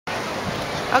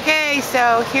Okay,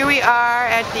 so here we are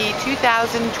at the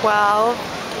 2012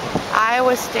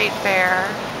 Iowa State Fair.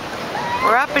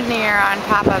 We're up in here on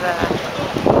top of this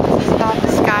is called the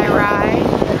Sky Ride.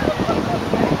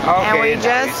 Okay, and we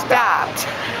just stopped.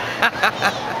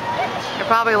 They're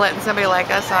probably letting somebody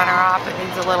like us on or off that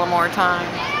needs a little more time.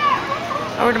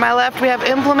 Over to my left we have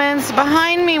implements.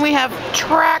 Behind me we have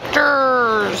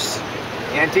tractors.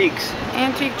 Antiques.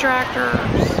 Antique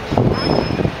tractors.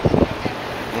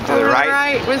 To the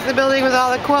right was the building with all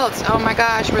the quilts. Oh my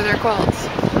gosh, were there quilts?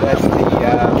 That's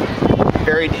the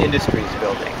Varied Industries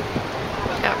building.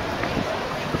 Yep.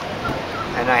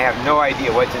 And I have no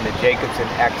idea what's in the Jacobson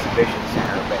Exhibition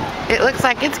Center, but it looks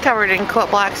like it's covered in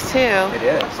quilt blocks too. It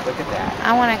is. Look at that.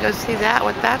 I want to go see that,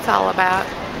 what that's all about.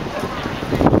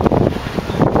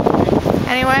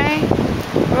 Anyway,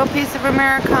 real piece of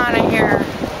Americana here.